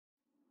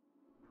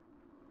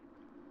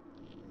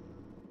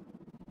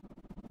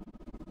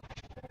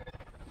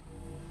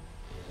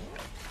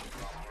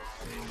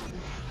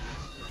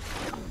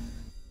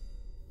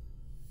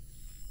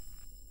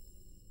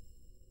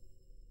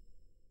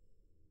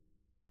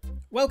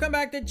Welcome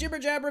back to Jibber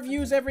Jab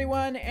Reviews,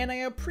 everyone, and I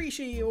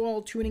appreciate you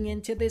all tuning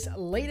in to this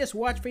latest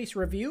watch face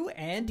review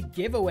and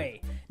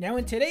giveaway. Now,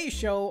 in today's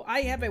show,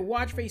 I have a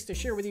watch face to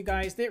share with you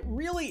guys that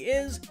really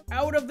is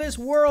out of this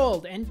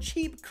world, and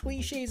cheap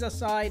cliches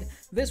aside,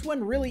 this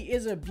one really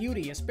is a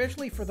beauty,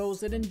 especially for those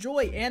that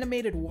enjoy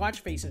animated watch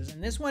faces,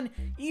 and this one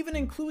even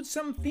includes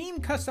some theme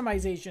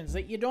customizations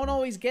that you don't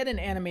always get in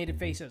animated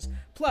faces.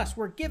 Plus,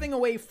 we're giving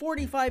away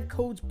 45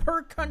 codes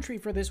per country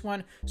for this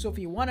one, so if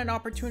you want an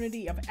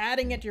opportunity of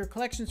adding it to your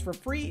collections for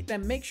free,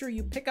 then make sure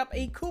you pick up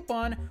a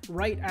coupon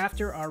right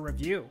after our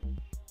review.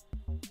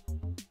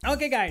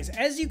 Okay guys,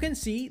 as you can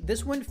see,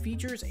 this one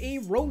features a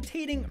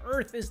rotating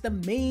earth as the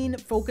main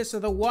focus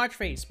of the watch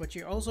face, but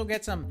you also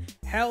get some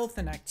health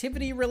and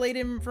activity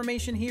related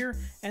information here,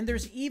 and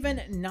there's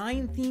even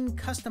 9 theme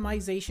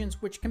customizations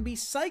which can be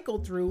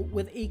cycled through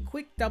with a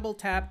quick double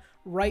tap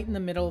right in the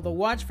middle of the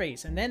watch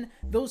face. And then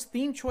those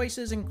theme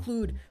choices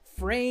include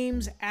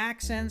frames,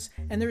 accents,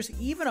 and there's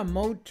even a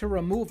mode to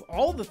remove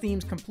all the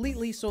themes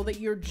completely so that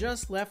you're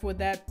just left with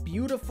that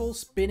beautiful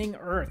spinning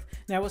earth.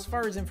 Now, as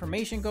far as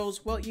information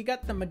goes, well, you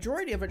got the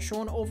majority of it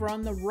shown over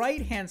on the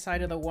right hand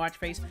side of the watch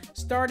face,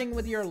 starting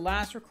with your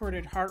last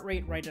recorded heart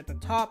rate right at the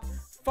top,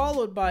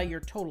 followed by your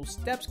total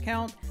steps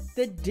count,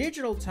 the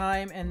digital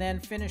time, and then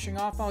finishing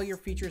off all your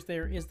features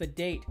there is the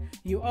date.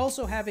 You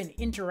also have an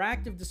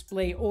interactive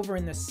display over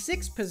in the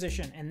 6th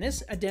position, and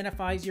this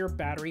identifies your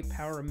battery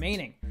power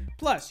remaining.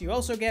 Plus, you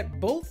also get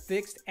both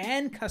fixed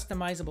and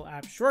customizable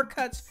app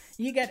shortcuts,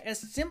 you get a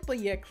simple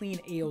yet clean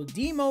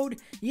AOD mode,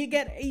 you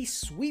get a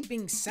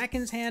sweeping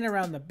seconds hand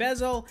around the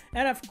bezel,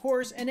 and of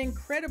course an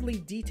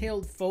incredibly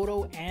detailed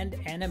photo and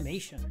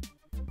animation.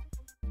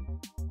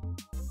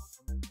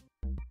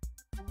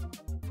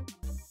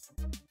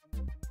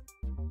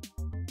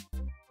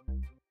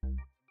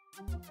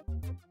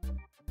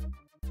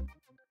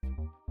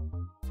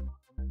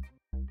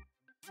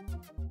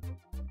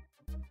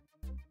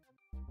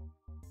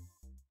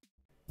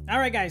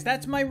 Alright guys,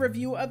 that's my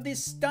review of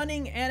this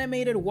stunning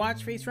animated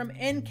watch face from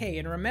Enkei,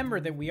 and remember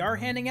that we are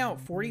handing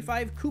out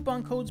 45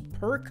 coupon codes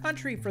per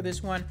country for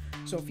this one,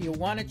 so if you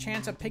want a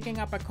chance of picking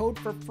up a code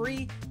for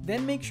free,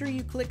 then make sure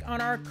you click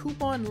on our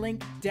coupon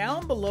link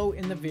down below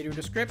in the video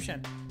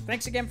description.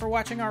 Thanks again for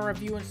watching our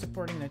review and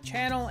supporting the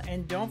channel,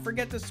 and don't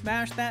forget to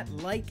smash that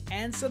like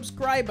and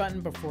subscribe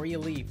button before you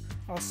leave.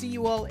 I'll see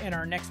you all in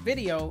our next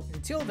video.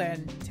 Until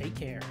then, take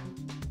care.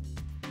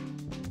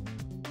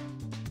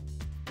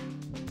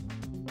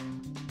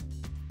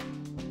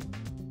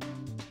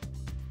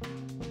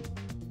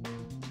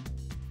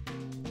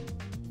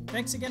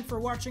 Thanks again for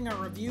watching our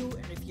review,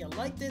 and if you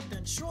liked it,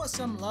 then show us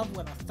some love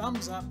with a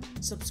thumbs up,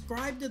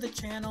 subscribe to the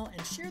channel,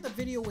 and share the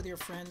video with your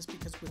friends,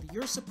 because with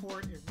your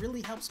support, it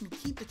really helps me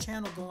keep the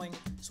channel going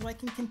so I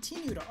can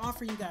continue to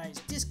offer you guys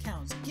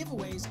discounts,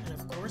 giveaways, and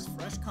of course,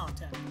 fresh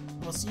content.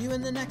 I'll see you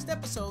in the next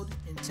episode.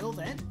 Until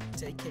then,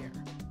 take care.